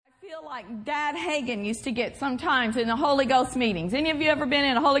feel like Dad Hagin used to get sometimes in the Holy Ghost meetings. Any of you ever been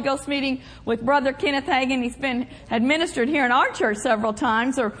in a Holy Ghost meeting with Brother Kenneth Hagin? He's had ministered here in our church several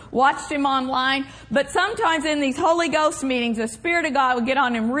times or watched him online. But sometimes in these Holy Ghost meetings, the Spirit of God would get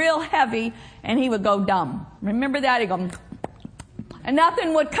on him real heavy and he would go dumb. Remember that? He'd go, and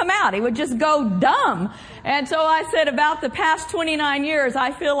nothing would come out. He would just go dumb. And so I said about the past 29 years,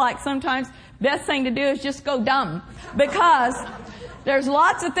 I feel like sometimes best thing to do is just go dumb, because there's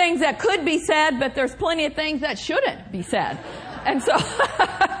lots of things that could be said, but there's plenty of things that shouldn't be said. And so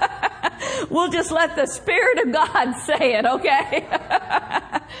we'll just let the Spirit of God say it, okay?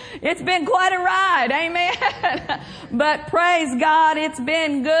 It's been quite a ride, amen? But praise God, it's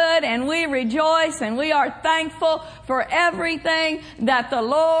been good, and we rejoice and we are thankful for everything that the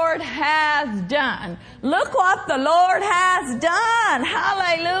Lord has done. Look what the Lord has done.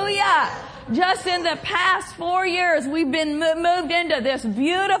 Hallelujah. Just in the past 4 years, we've been moved into this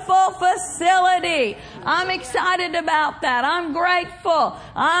beautiful facility. I'm excited about that. I'm grateful.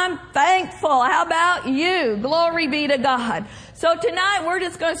 I'm thankful. How about you? Glory be to God. So tonight we're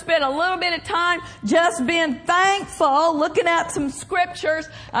just going to spend a little bit of time just being thankful, looking at some scriptures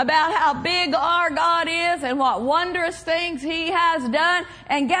about how big our God is and what wondrous things He has done.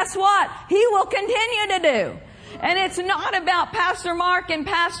 And guess what? He will continue to do. And it's not about Pastor Mark and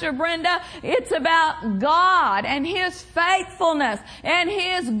Pastor Brenda. It's about God and His faithfulness and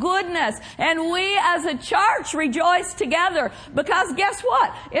His goodness. And we as a church rejoice together, because guess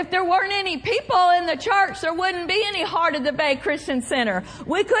what? If there weren't any people in the church, there wouldn't be any Heart of the Bay Christian Center.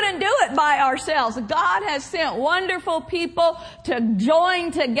 We couldn't do it by ourselves. God has sent wonderful people to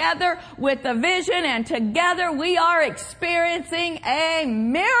join together with the vision, and together we are experiencing a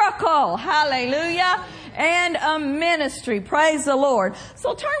miracle. Hallelujah. And a ministry. Praise the Lord.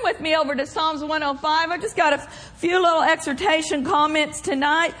 So turn with me over to Psalms 105. I just got a few little exhortation comments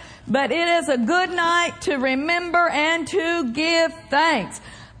tonight, but it is a good night to remember and to give thanks.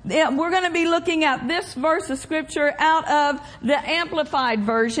 We're going to be looking at this verse of scripture out of the Amplified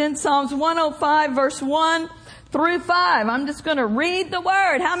Version, Psalms 105 verse 1 through 5. I'm just going to read the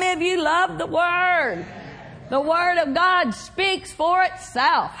Word. How many of you love the Word? The Word of God speaks for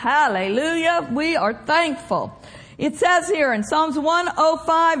itself. Hallelujah. We are thankful. It says here in Psalms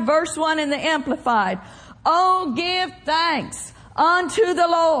 105 verse 1 in the Amplified, "Oh, give thanks unto the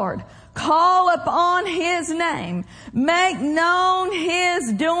Lord. Call upon His name. Make known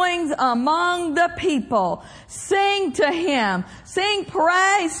His doings among the people. Sing to Him. Sing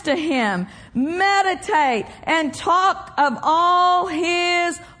praise to Him. Meditate and talk of all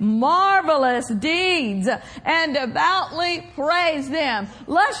His marvelous deeds and devoutly praise them."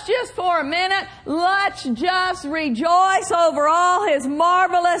 Let's just for a minute, let's just rejoice over all His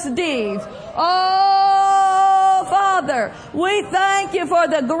marvelous deeds. Oh, Father, we thank You for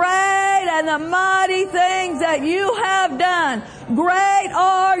the great and the mighty things that You have done. Great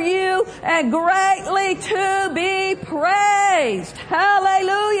are You and greatly to be praised.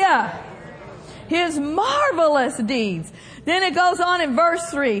 Hallelujah. His marvelous deeds. Then it goes on in verse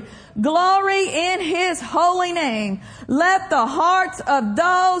 3. "Glory in His holy name. Let the hearts of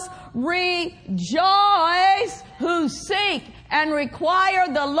those rejoice who seek and require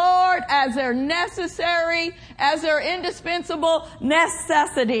the Lord as their indispensable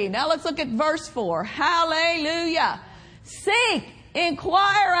necessity." Now let's look at verse 4. Hallelujah. "Seek,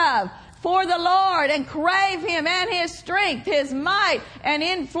 inquire of, for the Lord, and crave Him and His strength, His might, and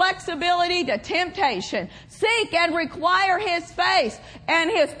inflexibility to temptation. Seek and require His face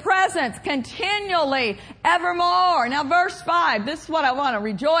and His presence continually, evermore." Now verse 5, this is what I want to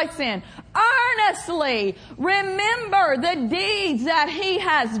rejoice in. "Earnestly remember the deeds that He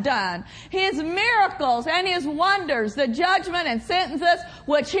has done, His miracles and His wonders, the judgment and sentences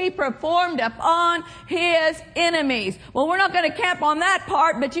which He performed upon His enemies." Well, we're not going to camp on that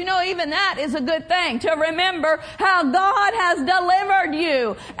part, but you know, even that is a good thing, to remember how God has delivered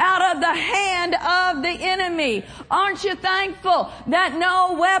you out of the hand of the enemy. Aren't you thankful that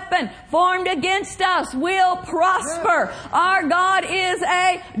no weapon formed against us will prosper? Our God is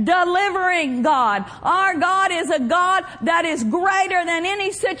a delivering God. Our God is a God that is greater than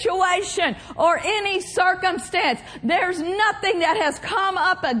any situation or any circumstance. There's nothing that has come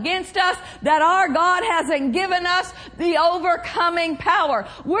up against us that our God hasn't given us the overcoming power.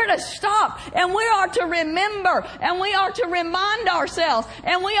 We're to stop and we are to remember and we are to remind ourselves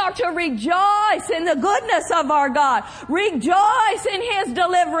and we are to rejoice in the goodness of our God. Rejoice in His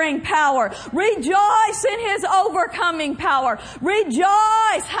delivering power. Rejoice in His overcoming power.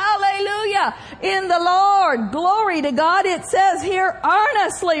 Rejoice, hallelujah, Hallelujah. In the Lord. Glory to God. It says here,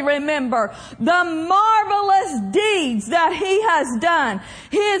 earnestly remember the marvelous deeds that He has done.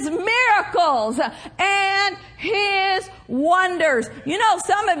 His miracles and His wonders. You know,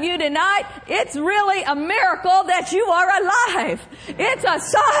 some of you tonight, it's really a miracle that you are alive. It's a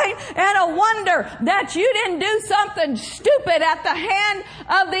sign and a wonder that you didn't do something stupid at the hand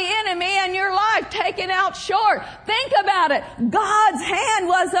of the enemy and your life taken out short. Think about it. God's hand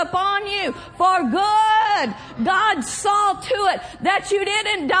was upon you for good. God saw to it that you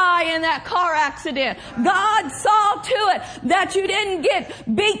didn't die in that car accident. God saw to it that you didn't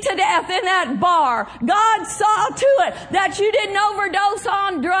get beat to death in that bar. God saw to it that you didn't overdose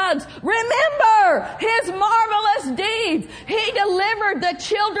on drugs. Remember His marvelous deeds. He delivered the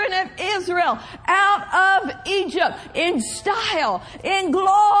children of Israel out of Egypt in style, in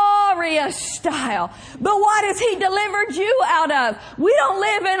glorious style. But what has He delivered you out of? We don't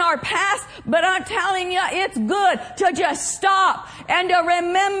live in our past, but I'm telling you, it's good to just stop and to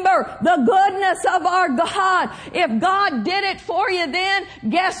remember the goodness of our God. If God did it for you then,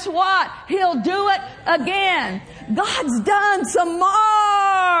 guess what? He'll do it again. God's done some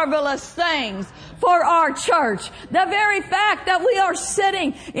marvelous things for our church. The very fact that we are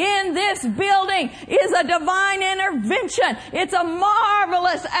sitting in this building is a divine intervention. It's a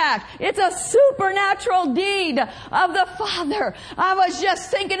marvelous act. It's a supernatural deed of the Father. I was just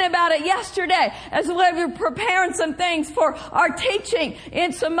thinking about it yesterday as we were preparing some things for our teaching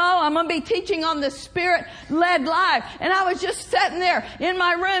in Samoa. I'm going to be teaching on the Spirit-led life. And I was just sitting there in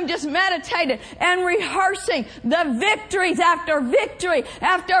my room just meditating and rehearsing the victories after victory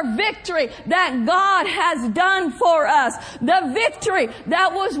after victory that God has done for us. The victory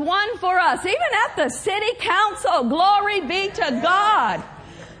that was won for us, even at the city council. Glory be to God.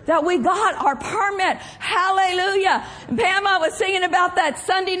 That we got our permit. Hallelujah. Pam, I was singing about that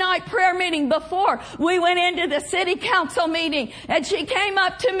Sunday night prayer meeting before we went into the city council meeting. And she came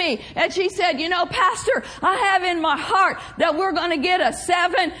up to me and she said, you know, Pastor, I have in my heart that we're going to get a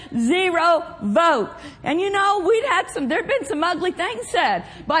 7-0 vote. And you know, there'd been some ugly things said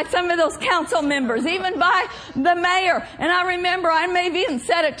by some of those council members, even by the mayor. And I remember I may have even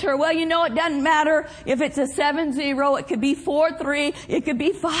said it to her, well, you know, it doesn't matter if it's a 7-0. It could be 4-3. It could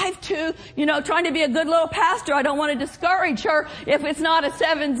be 5-2, you know, trying to be a good little pastor. I don't want to discourage her if it's not a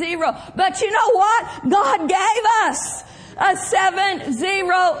 7-0. But you know what? God gave us a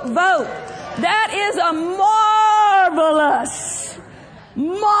 7-0 vote. That is a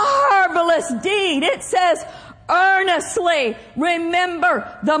marvelous deed. It says, earnestly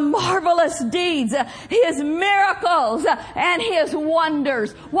remember the marvelous deeds, His miracles and His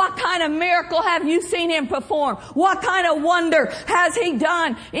wonders. What kind of miracle have you seen Him perform? What kind of wonder has He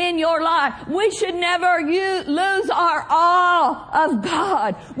done in your life? We should never lose our awe of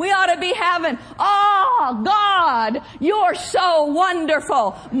God. We ought to be having, oh God, you're so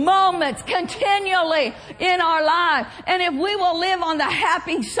wonderful moments continually in our life. And if we will live on the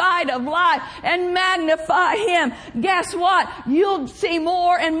happy side of life and magnify Him, guess what? You'll see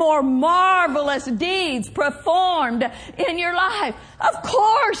more and more marvelous deeds performed in your life. Of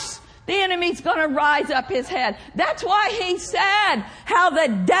course, the enemy's going to rise up his head. That's why He said how the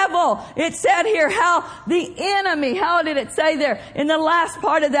devil, it said here how the enemy, how did it say there in the last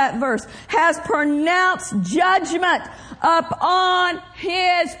part of that verse, has pronounced judgment upon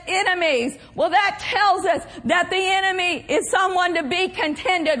his enemies. Well, that tells us that the enemy is someone to be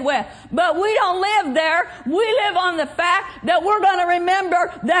contended with. But we don't live there. We live on the fact that we're going to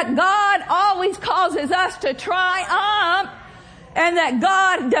remember that God always causes us to triumph and that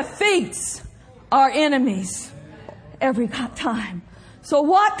God defeats our enemies every time. So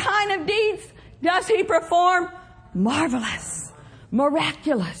what kind of deeds does He perform? Marvelous,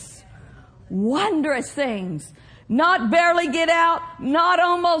 miraculous, wondrous things. Not barely get out, not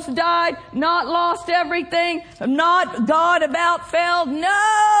almost died, not lost everything, not God about failed.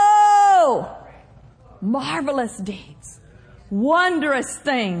 No! Marvelous deeds, wondrous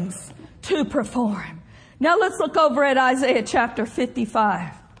things to perform. Now let's look over at Isaiah chapter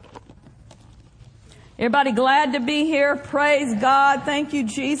 55. Everybody glad to be here? Praise God. Thank you,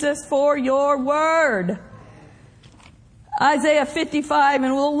 Jesus, for your word. Isaiah 55,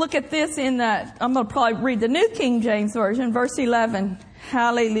 and we'll look at this in that. I'm going to probably read the New King James Version, verse 11.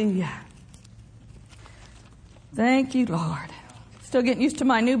 Hallelujah. Thank you, Lord. Still getting used to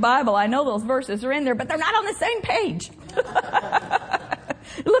my new Bible. I know those verses are in there, but they're not on the same page.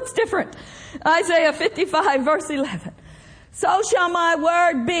 It looks different. Isaiah 55, verse 11. So shall my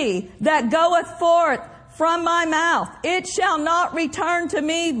word be that goeth forth from my mouth. It shall not return to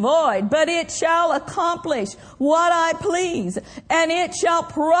me void, but it shall accomplish what I please, and it shall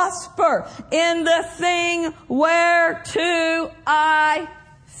prosper in the thing whereto I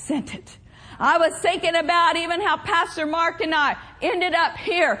sent it. I was thinking about even how Pastor Mark and I ended up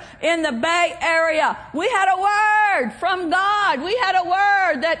here in the Bay Area. We had a word from God. We had a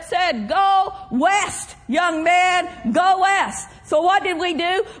word that said, go west, young man, go west. So what did we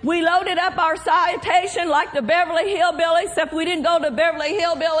do? We loaded up our citation like the Beverly Hillbillies, except we didn't go to Beverly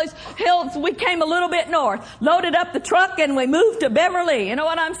Hills. We came a little bit north, loaded up the truck, and we moved to Beverly. You know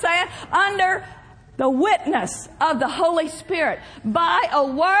what I'm saying? Under the witness of the Holy Spirit by a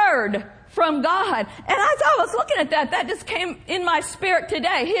word from God. And as I was looking at that just came in my spirit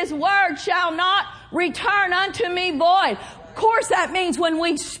today. His word shall not return unto me void. Of course, that means when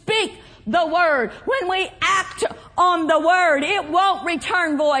we speak the word, when we act on the word, it won't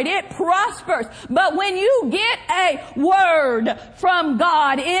return void. It prospers. But when you get a word from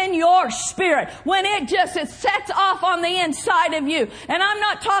God in your spirit, when it sets off on the inside of you, and I'm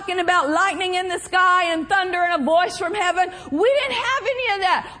not talking about lightning in the sky and thunder and a voice from heaven. We didn't have any of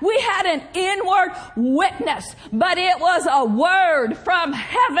that. We had an inward witness, but it was a word from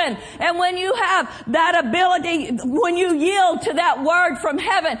heaven. And when you have that ability, when you yield to that word from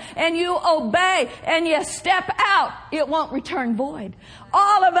heaven and you obey and you step out, it won't return void.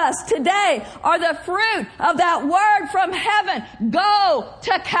 All of us today are the fruit of that word from heaven. Go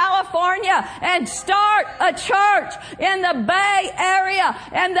to California and start a church in the Bay Area.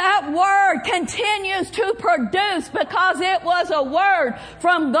 And that word continues to produce because it was a word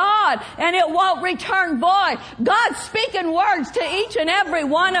from God and it won't return void. God's speaking words to each and every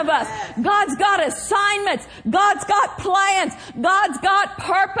one of us. God's got assignments. God's got plans. God's got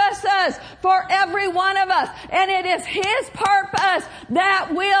purposes for every one of us. And it is His purpose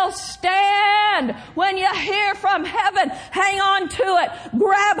that will stand. When you hear from heaven, hang on to it.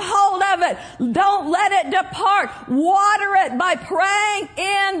 Grab hold of it. Don't let it depart. Water it by praying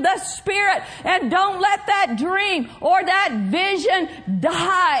in the Spirit. And don't let that dream or that vision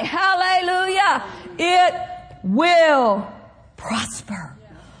die. Hallelujah. It will prosper.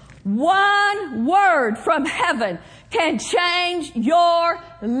 One word from heaven can change your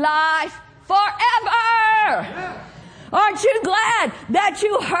life forever. Aren't you glad that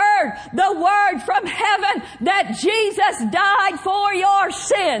you heard the word from heaven that Jesus died for your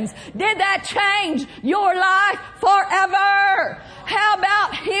sins? Did that change your life forever? How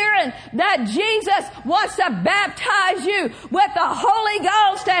about hearing that Jesus wants to baptize you with the Holy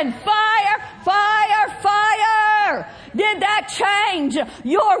Ghost and fire, fire, fire? Did that change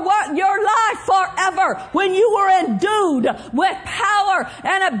your life forever when you were endued with power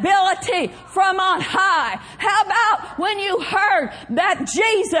and ability from on high? How about when you heard that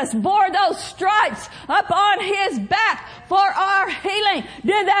Jesus bore those stripes upon His back for our healing?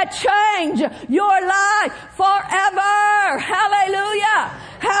 Did that change your life forever? Hallelujah.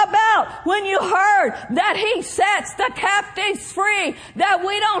 How about when you heard that He sets the captives free, that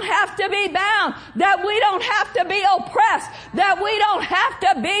we don't have to be bound, that we don't have to be oppressed, that we don't have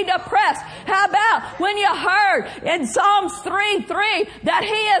to be depressed? How about when you heard in Psalms 3:3 that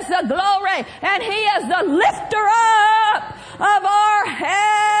He is the glory and He is the lifter up of our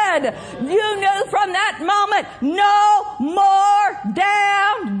head? You knew from that moment, no more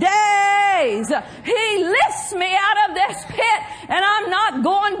down days. He lifts me out of this pit and I'm not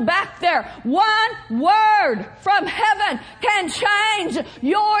going back there. One word from heaven can change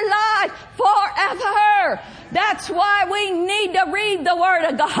your life forever. That's why we need to read the Word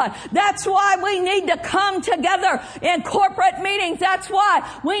of God. That's why we need to come together in corporate meetings. That's why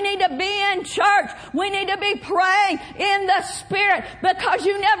we need to be in church. We need to be praying in the Spirit, because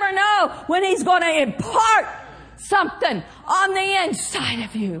you never know when He's going to impart something on the inside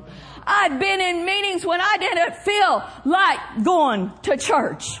of you. I've been in meetings when I didn't feel like going to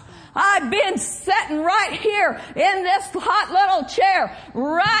church. I've been sitting right here in this hot little chair,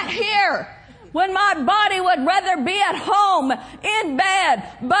 right here, when my body would rather be at home in bed.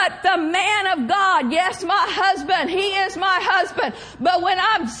 But the man of God, yes, my husband, he is my husband. But when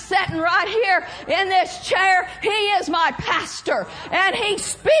I'm sitting right here in this chair, he is my pastor. And he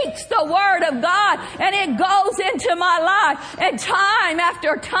speaks the word of God, and it goes into my life. And time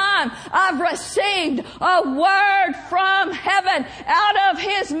after time, I've received a word from heaven out of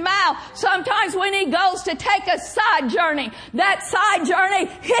his mouth. Sometimes when he goes to take a side journey, that side journey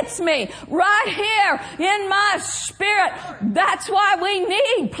hits me right here in my spirit. That's why we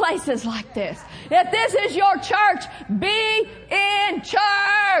need places like this. If this is your church, be in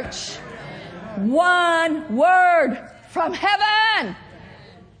church. One word from heaven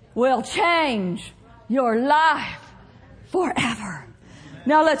will change your life forever.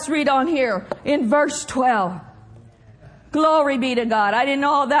 Now let's read on here in verse 12. Glory be to God. I didn't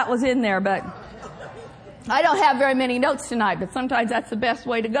know all that was in there, but I don't have very many notes tonight, but sometimes that's the best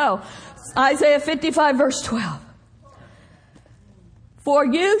way to go. Isaiah 55 verse 12. For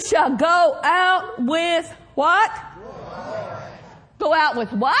you shall go out with what? Joy. Go out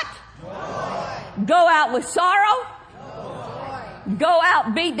with what? Joy. Go out with sorrow? Joy. Go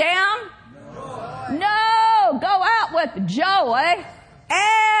out beat down? Joy. No, go out with joy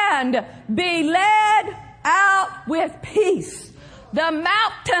and be led out with peace. The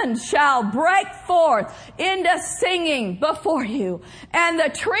mountains shall break forth into singing before you, and the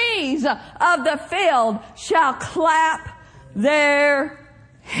trees of the field shall clap their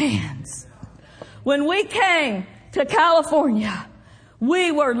hands. When we came to California,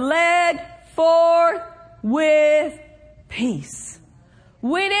 we were led forth with peace.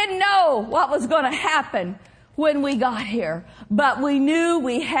 We didn't know what was going to happen when we got here, but we knew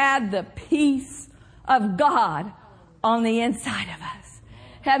we had the peace of God on the inside of us.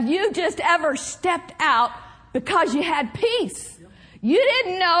 Have you just ever stepped out because you had peace? You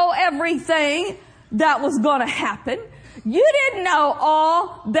didn't know everything that was going to happen. You didn't know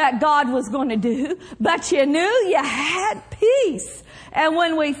all that God was going to do, but you knew you had peace. And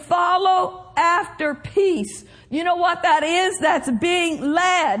when we follow after peace, you know what that is? That's being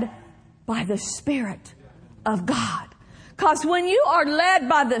led by the Spirit of God. Because when you are led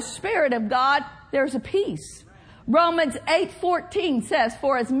by the Spirit of God, there's a peace. Romans 8:14 says,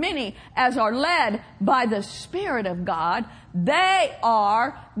 for as many as are led by the Spirit of God, they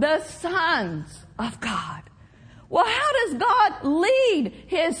are the sons of God. Well, how does God lead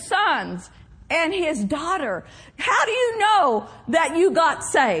His sons and His daughter? How do you know that you got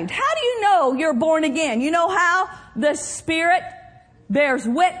saved? How do you know you're born again? You know how? The Spirit bears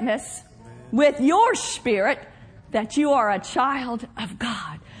witness with your spirit that you are a child of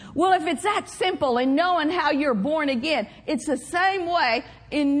God. Well, if it's that simple in knowing how you're born again, it's the same way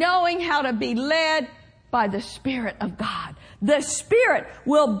in knowing how to be led by the Spirit of God. The Spirit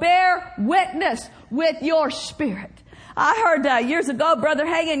will bear witness with your spirit. I heard years ago, Brother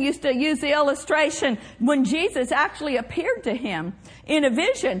Hagin used to use the illustration when Jesus actually appeared to him in a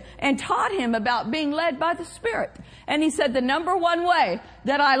vision and taught him about being led by the Spirit. And he said, the number one way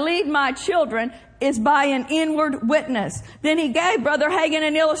that I lead my children is by an inward witness. Then he gave Brother Hagin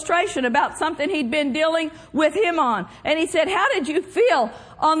an illustration about something he'd been dealing with him on. And he said, how did you feel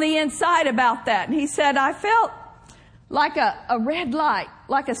on the inside about that? And he said, I felt like a red light,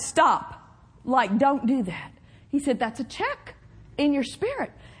 like a stop, like don't do that. He said, that's a check in your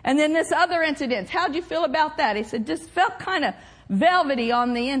spirit. And then this other incident, how'd you feel about that? He said, just felt kind of velvety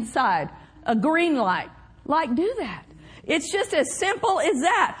on the inside, a green light, like do that. It's just as simple as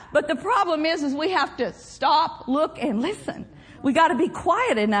that. But the problem is we have to stop, look, and listen. We got to be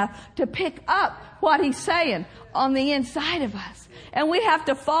quiet enough to pick up what he's saying on the inside of us. And we have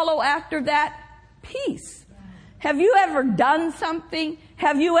to follow after that peace. Have you ever done something?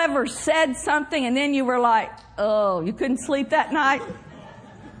 Have you ever said something and then you were like, oh, you couldn't sleep that night?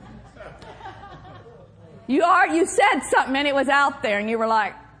 You said something and it was out there and you were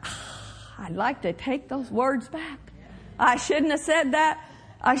like, I'd like to take those words back. I shouldn't have said that.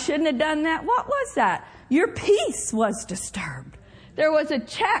 I shouldn't have done that. What was that? Your peace was disturbed. There was a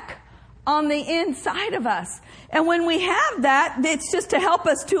check on the inside of us. And when we have that, it's just to help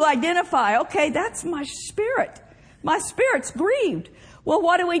us to identify, okay, that's my spirit. My spirit's grieved. Well,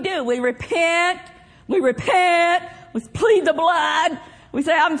 what do? We repent. We plead the blood. We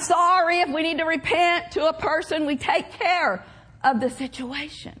say, I'm sorry. If we need to repent to a person, we take care of the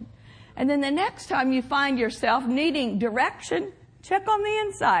situation. And then the next time you find yourself needing direction, check on the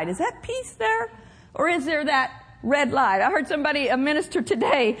inside. Is that peace there? Or is there that red light? I heard somebody, a minister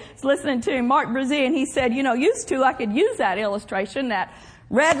today, was listening to Mark Brzee, and he said, used to, I could use that illustration, that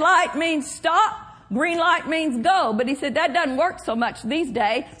red light means stop, green light means go. But he said that doesn't work so much these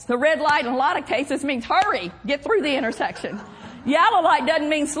days. The red light in a lot of cases means hurry, get through the intersection. Yellow light doesn't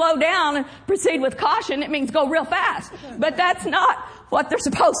mean slow down and proceed with caution. It means go real fast. But that's not what they're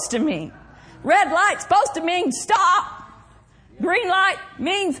supposed to mean. Red light's supposed to mean stop. Green light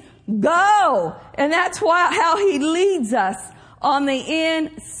means go. And that's how he leads us on the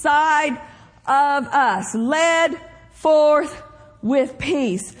inside of us. Led forth with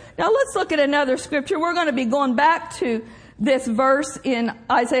peace. Now let's look at another scripture. We're going to be going back to this verse in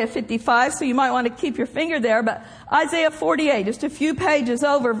Isaiah 55, so you might want to keep your finger there. But Isaiah 48, just a few pages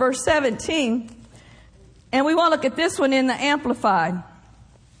over, verse 17. And we want to look at this one in the Amplified.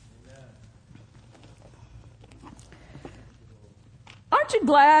 Aren't you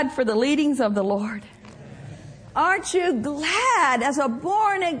glad for the leadings of the Lord? Aren't you glad as a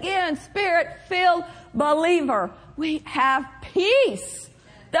born again, Spirit-filled believer, we have peace?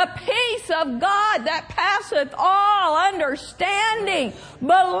 The peace of God that passeth all understanding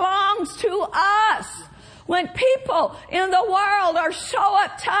belongs to us. When people in the world are so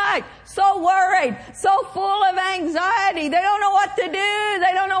uptight, so worried, so full of anxiety, they don't know what to do,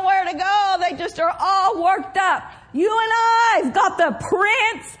 they don't know where to go, they just are all worked up. You and I've got the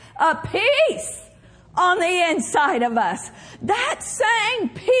Prince of Peace on the inside of us. That same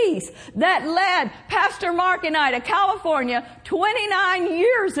peace that led Pastor Mark and I to California 29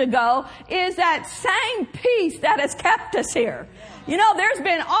 years ago is that same peace that has kept us here. You know, there's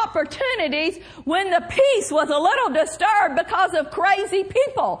been opportunities when the peace was a little disturbed because of crazy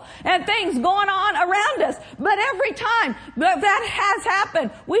people and things going on around us. But every time that has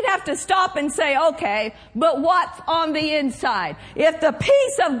happened, we'd have to stop and say, okay, but what's on the inside? If the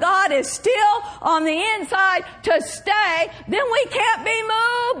peace of God is still on the inside to stay, then we can't be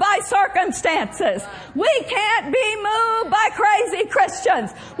moved by circumstances. We can't be moved by crazy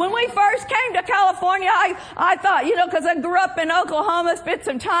Christians. When we first came to California, I thought, you know, because I grew up in Oklahoma, spent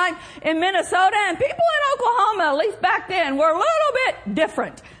some time in Minnesota, and people in Oklahoma, at least back then, were a little bit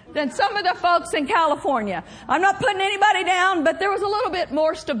different than some of the folks in California. I'm not putting anybody down, but there was a little bit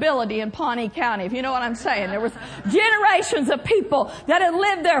more stability in Pawnee County, if you know what I'm saying. There was generations of people that had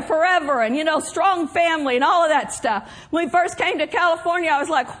lived there forever and, you know, strong family and all of that stuff. When we first came to California, I was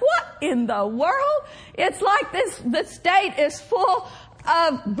like, what in the world? It's like the state is full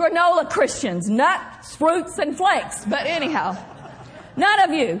of granola Christians, nuts, fruits, and flakes. But anyhow, none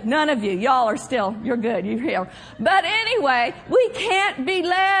of you, y'all are still, you're good, you're here. But anyway, we can't be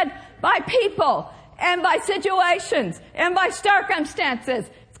led by people and by situations and by circumstances.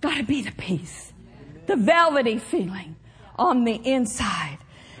 It's got to be the peace, the velvety feeling on the inside.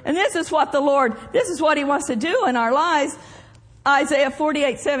 And this is what He wants to do in our lives. Isaiah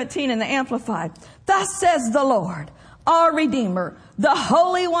 48:17 in the Amplified. Thus says the Lord, our Redeemer, the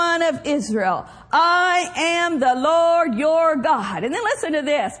Holy One of Israel. I am the Lord your God. And then listen to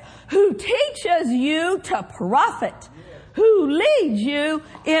this. Who teaches you to profit. Who leads you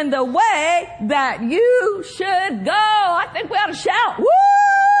in the way that you should go. I think we ought to shout.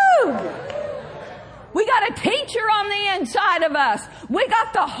 Woo! We got a teacher on the inside of us. We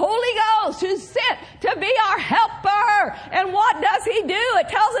got the Holy Ghost who's sent to be our helper. And what does He do? It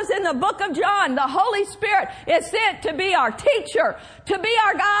tells us in the book of John, the Holy Spirit is sent to be our teacher, to be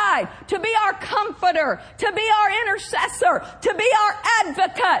our guide, to be our comforter, to be our intercessor, to be our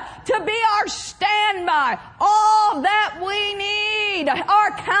advocate, to be our standby. All that we need,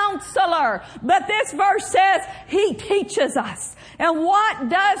 our counselor. But this verse says He teaches us. And what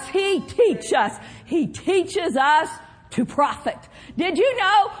does He teach us? He teaches us to profit. Did you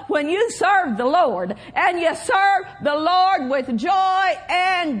know when you serve the Lord and you serve the Lord with joy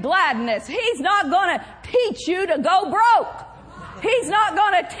and gladness, He's not going to teach you to go broke. He's not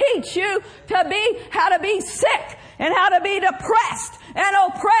going to teach you how to be sick and how to be depressed and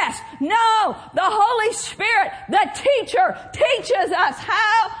oppressed. No, the Holy Spirit, the teacher, teaches us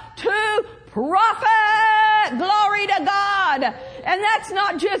how to profit. Glory to God. And that's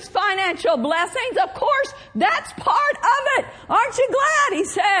not just financial blessings. Of course, that's part of it. Aren't you glad He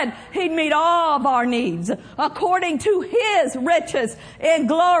said He'd meet all of our needs according to His riches in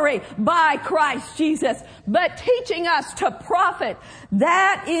glory by Christ Jesus. But teaching us to profit,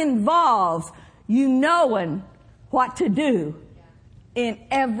 that involves you knowing what to do in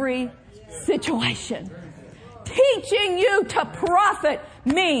every situation. Teaching you to profit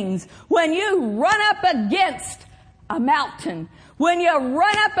means when you run up against a mountain, when you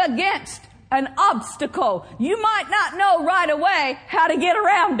run up against an obstacle, you might not know right away how to get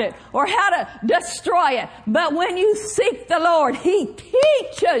around it or how to destroy it. But when you seek the Lord, He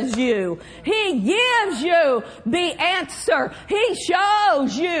teaches you. He gives you the answer. He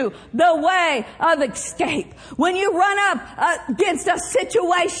shows you the way of escape. When you run up against a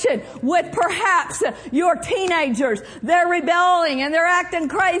situation with perhaps your teenagers, they're rebelling and they're acting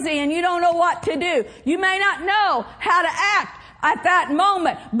crazy and you don't know what to do. You may not know how to act at that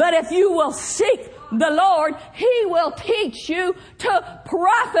moment. But if you will seek the Lord, He will teach you to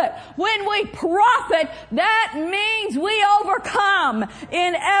profit. When we profit, that means we overcome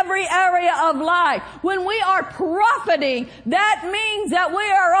in every area of life. When we are profiting, that means that we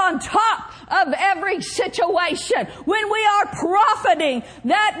are on top of every situation. When we are profiting,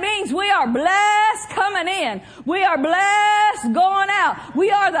 that means we are blessed coming in. We are blessed going out.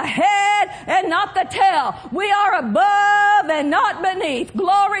 We are the head and not the tail. We are above and not beneath.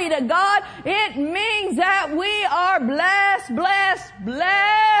 Glory to God. It means that we are blessed, blessed,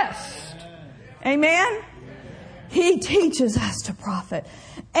 blessed. Amen? He teaches us to profit.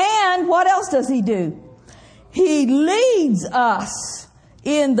 And what else does He do? He leads us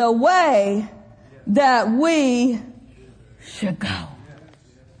in the way that we should go.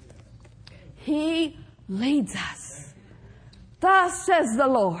 He leads us. Thus says the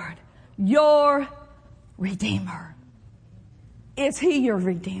Lord, your Redeemer. Is He your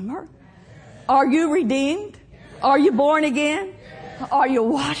Redeemer? Are you redeemed? Are you born again? Are you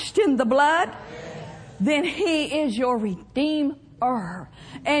washed in the blood? Then He is your Redeemer.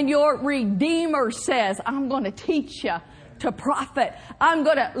 And your Redeemer says, I'm going to teach you to profit. I'm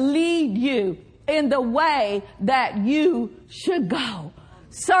going to lead you in the way that you should go.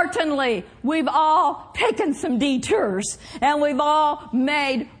 Certainly, we've all taken some detours and we've all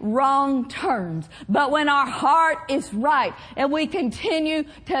made wrong turns. But when our heart is right and we continue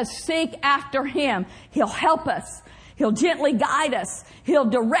to seek after Him, He'll help us. He'll gently guide us. He'll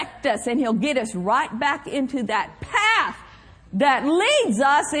direct us, and He'll get us right back into that path that leads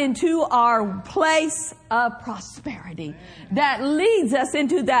us into our place of prosperity. That leads us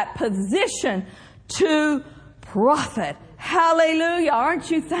into that position to profit. Hallelujah. Aren't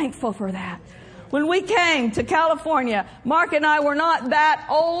you thankful for that? When we came to California, Mark and I were not that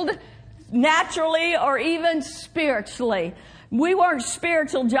old naturally or even spiritually. We weren't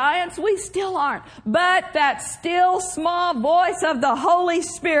spiritual giants. We still aren't. But that still small voice of the Holy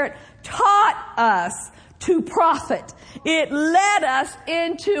Spirit taught us to profit. It led us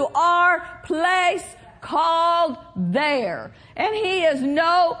into our place called there. And He is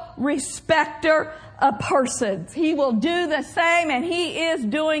no respecter of persons. He will do the same, and He is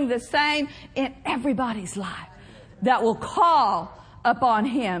doing the same in everybody's life that will call upon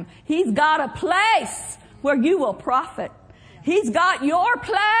Him. He's got a place where you will profit. He's got your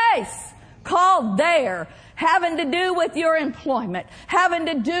place called there, having to do with your employment, having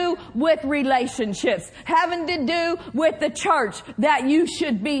to do with relationships, having to do with the church that you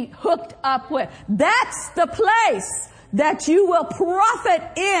should be hooked up with. That's the place that you will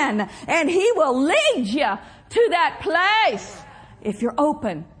profit in, and He will lead you to that place if you're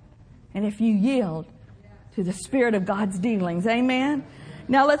open and if you yield to the Spirit of God's dealings. Amen?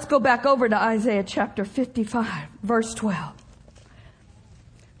 Now let's go back over to Isaiah chapter 55, verse 12.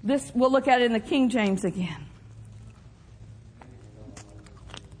 This, we'll look at it in the King James again.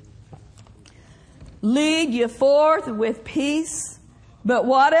 Lead you forth with peace. But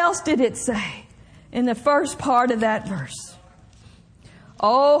what else did it say in the first part of that verse?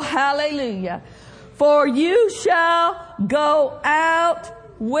 Oh, hallelujah. For you shall go out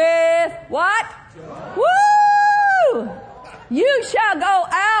with what? Joy. Woo! You shall go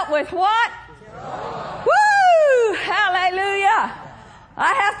out with what? Joy. Woo! Hallelujah.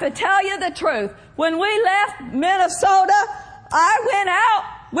 I have to tell you the truth. When we left Minnesota, I went out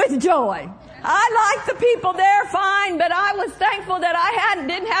with joy. I liked the people there fine, but I was thankful that I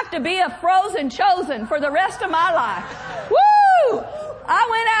didn't have to be a frozen chosen for the rest of my life. Woo! I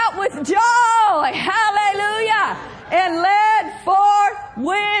went out with joy. Hallelujah. And led forth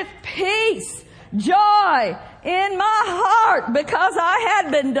with peace. Joy in my heart because I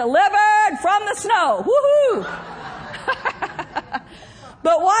had been delivered from the snow. Woohoo!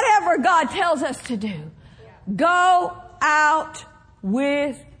 But whatever God tells us to do, go out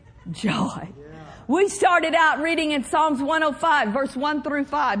with joy. We started out reading in Psalms 105, verse 1 through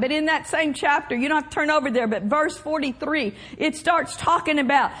 5. But in that same chapter, you don't have to turn over there, but verse 43, it starts talking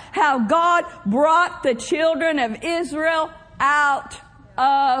about how God brought the children of Israel out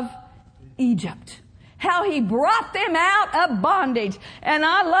of Egypt. How He brought them out of bondage. And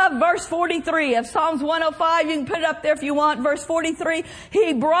I love verse 43 of Psalms 105. You can put it up there if you want. Verse 43.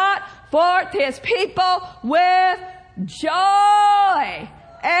 He brought forth His people with joy,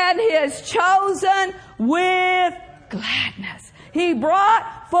 and His chosen with gladness. He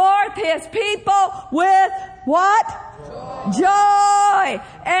brought forth His people with what? Joy.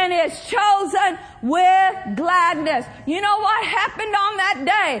 And His chosen with gladness. You know what happened on that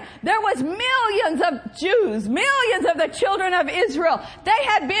day? There was millions of Jews, millions of the children of Israel. They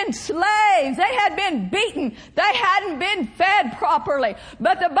had been slaves. They had been beaten. They hadn't been fed properly.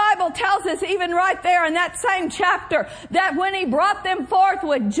 But the Bible tells us even right there in that same chapter that when He brought them forth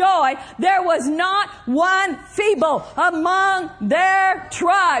with joy, there was not one feeble among their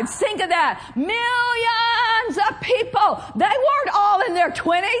tribes. Think of that. Millions of people. They weren't all in their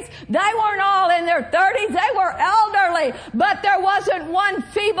 20s. They weren't all in their 30s. They were elderly, but there wasn't one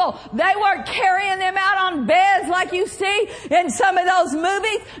feeble. They weren't carrying them out on beds like you see in some of those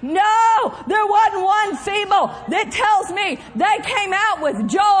movies. No, there wasn't one feeble. That tells me they came out with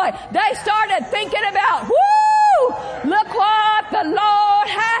joy. They started thinking about, woo, Look what the Lord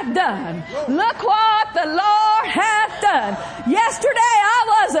hath done. Look what the Lord hath done. Yesterday I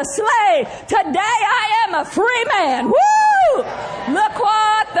was a slave. Today I am a free man. Woo! Look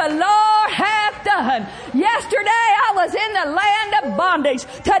what the Lord hath done. Yesterday I was in the land of bondage.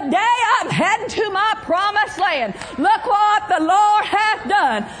 Today I'm heading to my promised land. Look what the Lord hath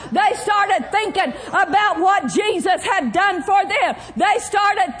done. They started thinking about what Jesus had done for them. They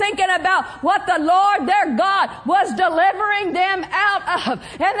started thinking about what the Lord their God was delivering them out of.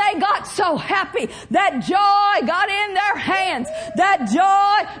 And they got so happy. That joy got in their hands. That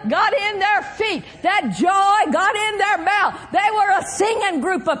joy got in their feet. That joy got in their mouth. They were a singing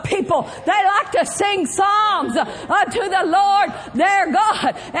group of people. They liked to sing songs unto the Lord their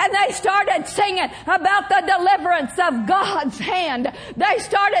God. And they started singing about the deliverance of God's hand. They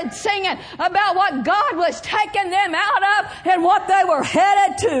started singing about what God was taking them out of and what they were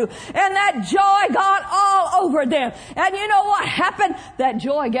headed to. And that joy got all over them. And you know what happened? That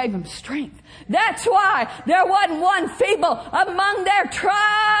joy gave them strength. That's why there wasn't one feeble among their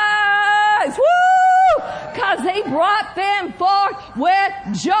tribes. Woo! Because He brought them forth with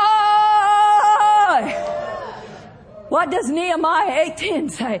joy. What does Nehemiah 8:10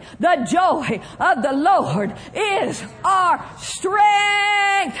 say? The joy of the Lord is our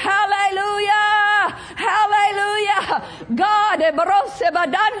strength. Hallelujah! Hallelujah! God,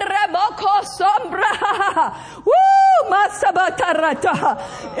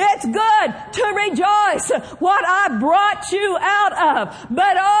 it's good to rejoice what I brought you out of.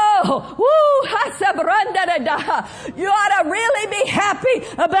 But you ought to really be happy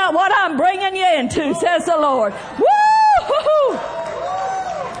about what I'm bringing you into, says the Lord. Woo!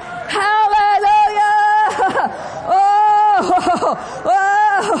 Hallelujah!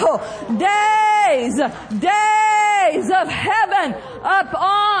 Days of heaven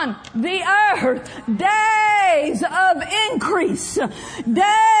upon the earth, days of increase,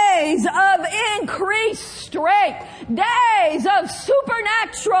 days of increased strength, days of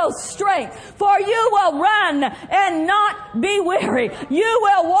supernatural strength. For you will run and not be weary. You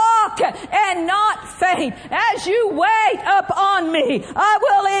will walk and not faint. As you wait upon me, I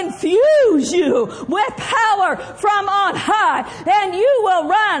will infuse you with power from on high, and you will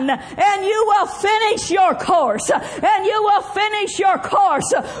run and you will finish your course, and you will finish your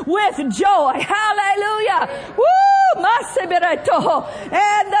course with joy. Hallelujah! Woo!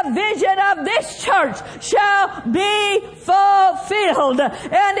 And the vision of this church shall be fulfilled,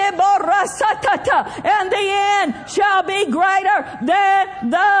 and the end shall be greater than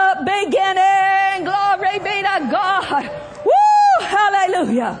the beginning. Glory be to God. Woo!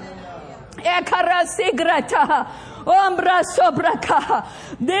 Hallelujah.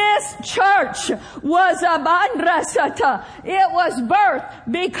 This church was it was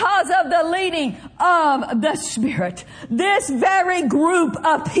birthed because of the leading of the Spirit. This very group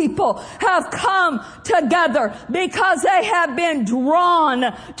of people have come together because they have been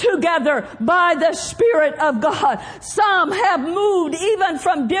drawn together by the Spirit of God. Some have moved even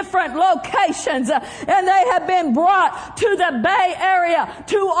from different locations, and they have been brought to the Bay Area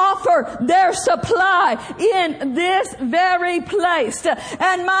to offer their supply in this very place.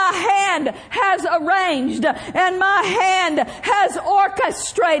 And my hand has arranged, and my hand has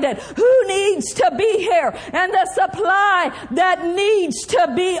orchestrated who needs to be here and the supply that needs to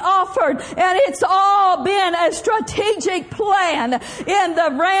be offered. And it's all been a strategic plan in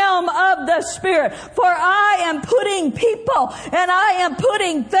the realm of the Spirit. For I am putting people and I am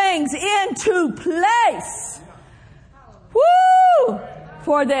putting things into place. Woo!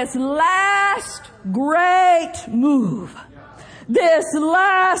 For this last great move, this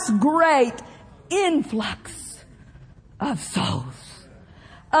last great influx of souls,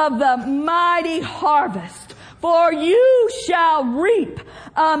 of the mighty harvest. For you shall reap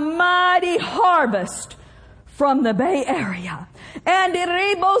a mighty harvest from the Bay Area. And as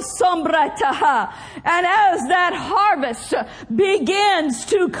that harvest begins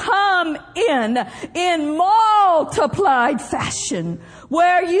to come in multiplied fashion,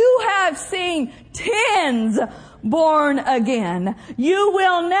 where you have seen tens born again, you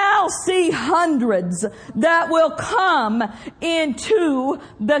will now see hundreds that will come into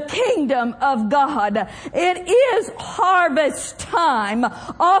the kingdom of God. It is harvest time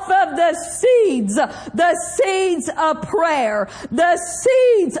off of the seeds of prayer, the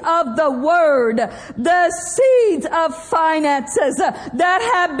seeds of the word, the seeds of finances that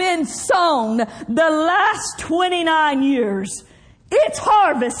have been sown the last 29 years. It's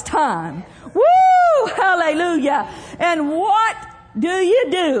harvest time. Woo! Hallelujah. And what do you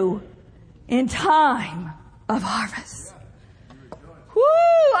do in time of harvest? Woo!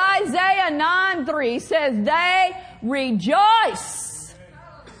 Isaiah 9:3 says, they rejoice.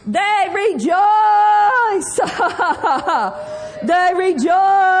 They rejoice. They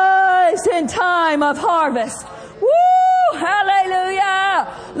rejoice in time of harvest. Woo! Hallelujah!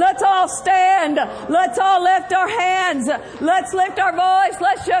 Let's all stand. Let's all lift our hands. Let's lift our voice.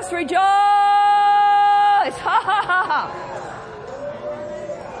 Let's just rejoice. Ha ha ha ha.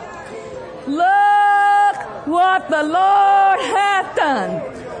 Look what the Lord hath done.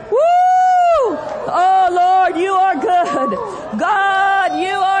 Woo! Oh Lord, you are good. God,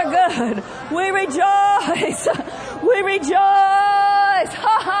 you are good. We rejoice. We rejoice.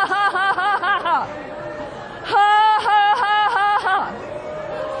 Ha ha ha ha ha ha. Ha ha ha ha ha.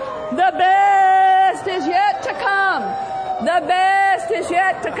 The best is yet to come. The best is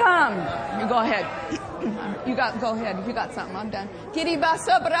yet to come. You go ahead. Go ahead. If you got something, I'm done. The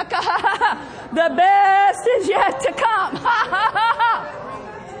best is yet to come. Ha ha ha ha.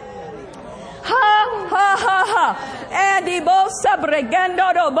 Ha ha ha ha.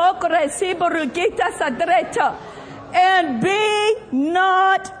 And be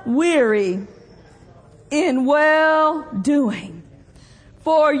not weary in well doing,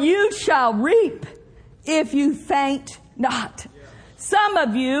 for you shall reap if you faint not. Some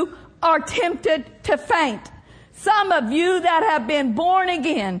of you are tempted to faint. Some of you that have been born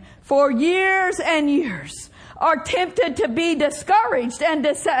again for years and years are tempted to be discouraged and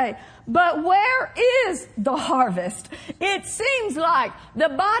to say, but where is the harvest? It seems like the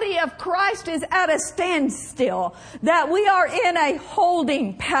body of Christ is at a standstill, that we are in a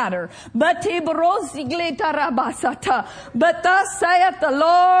holding pattern. But thus saith the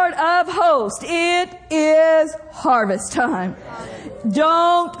Lord of hosts, it is harvest time.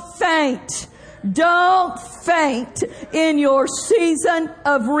 Don't faint. Don't faint in your season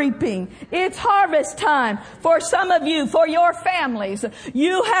of reaping. It's harvest time for some of you, for your families.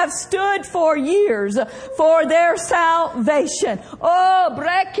 You have stood for years for their salvation. Oh,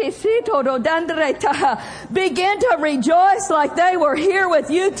 begin to rejoice like they were here with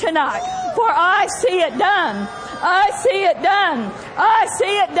you tonight. For I see it done. I see it done. I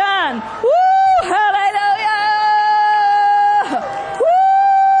see it done. Woo! Hallelujah! Woo!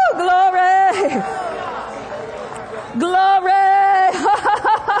 Glory! Glory! Ha ha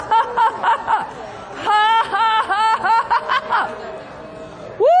ha ha ha!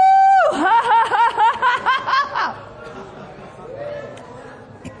 Woo! Ha ha ha ha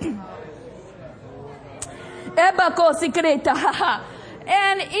ha!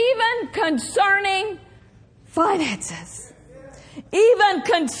 And even concerning finances, even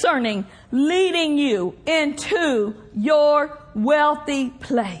concerning leading you into your wealthy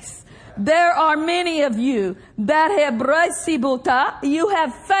place. There are many of you that you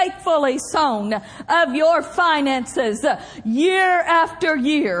have faithfully sown of your finances year after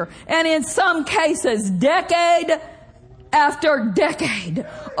year, and in some cases decade after decade.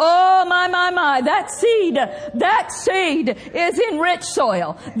 Oh my. That seed is in rich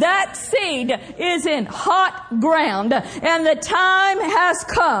soil. That seed is in hot ground. And the time has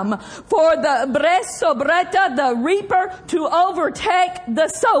come for the reaper to overtake the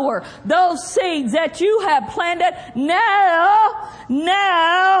sower. Those seeds that you have planted, now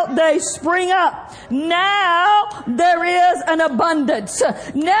they spring up. Now there is an abundance.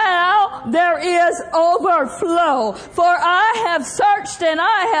 Now there is overflow. For I have searched and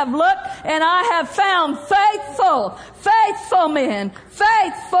I have looked and I have found faithful men,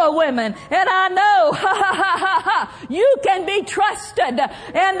 faithful women. And I know, you can be trusted.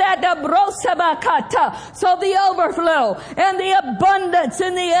 And that the brosabakata, so the overflow and the abundance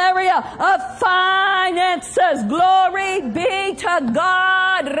in the area of finances. Glory be to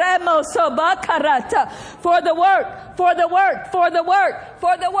God. Remosobakarata. For the work.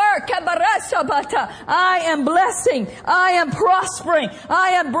 I am blessing. I am prospering. I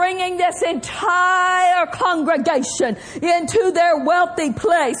am bringing this entire congregation into their wealthy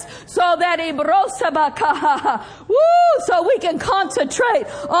place so that so we can concentrate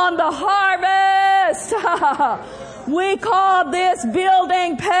on the harvest. We call this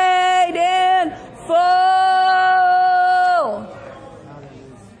building paid in full.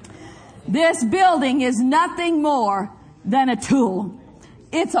 This building is nothing more than a tool.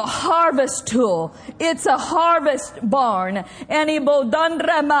 It's a harvest tool. It's a harvest barn. And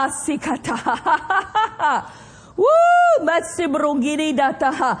ibodandra masikata. Woo! Matsibrungiri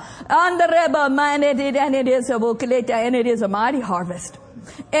dataha. Andreba manedid, and it is a vokaleta, and it is a mighty harvest.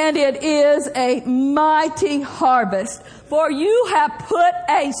 And it is a mighty harvest. For you have put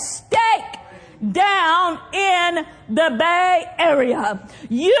a stake down in the Bay Area.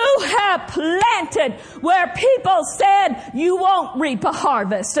 You have planted where people said you won't reap a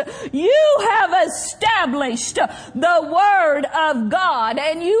harvest. You have established the Word of God,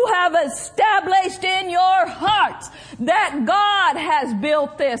 and you have established in your hearts that God has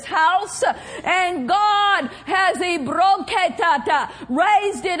built this house, and God has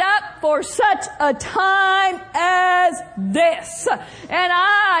raised it up for such a time as this. And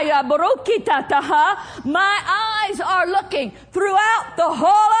my eyes are looking throughout the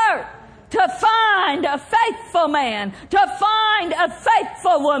whole earth to find a faithful man, to find a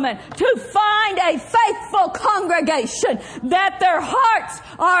faithful woman, to find a faithful congregation, that their hearts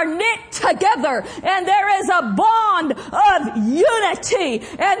are knit together, and there is a bond of unity,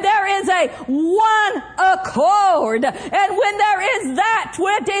 and there is a one accord. And when there is that,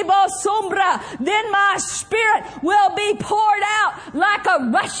 then my Spirit will be poured out like a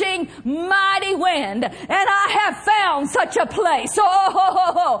rushing mighty wind. And I have found such a place.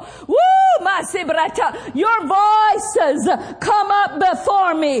 Woo! My Sibrata, your voices come up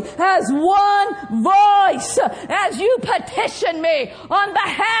before me as one voice as you petition me on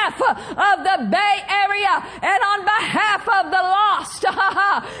behalf of the Bay Area and on behalf of the lost.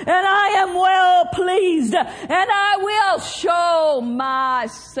 And I am well pleased, and I will show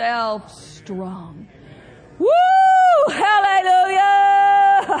myself strong. Woo! Hallelujah!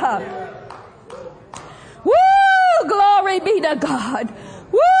 Woo! Glory be to God.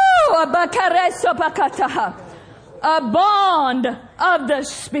 Woo! A bond of the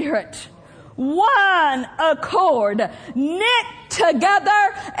Spirit. One accord. Knit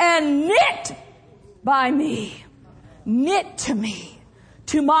together and knit by me. Knit to me.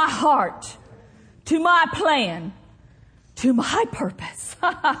 To my heart. To my plan. To my purpose.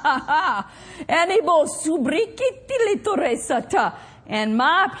 And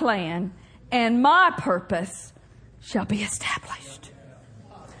my plan and my purpose shall be established.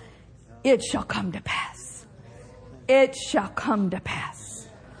 It shall come to pass. It shall come to pass.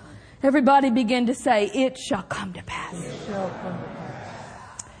 Everybody begin to say, it shall come to pass.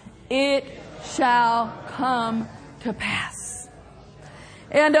 It shall come to pass.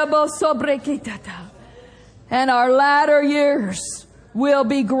 And our latter years will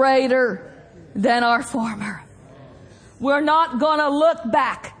be greater than our former. We're not going to look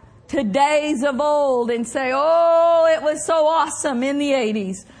back to days of old and say, oh, it was so awesome in the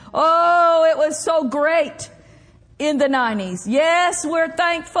 80s. Oh, it was so great in the 90s. Yes, we're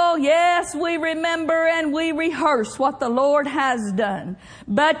thankful. Yes, we remember and we rehearse what the Lord has done.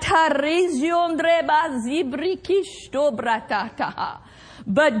 But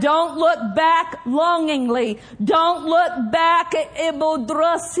don't look back longingly. Don't look back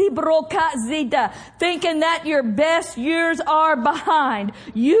thinking that your best years are behind.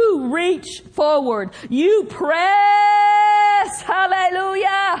 You reach forward. You press.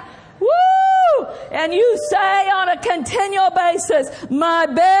 Hallelujah. Woo! And you say on a continual basis, my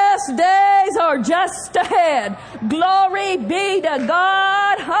best days are just ahead. Glory be to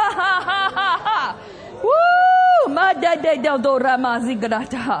God. Ha ha ha ha ha. Woo!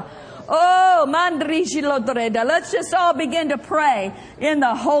 Oh, let's just all begin to pray in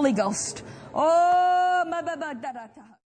the Holy Ghost. Oh,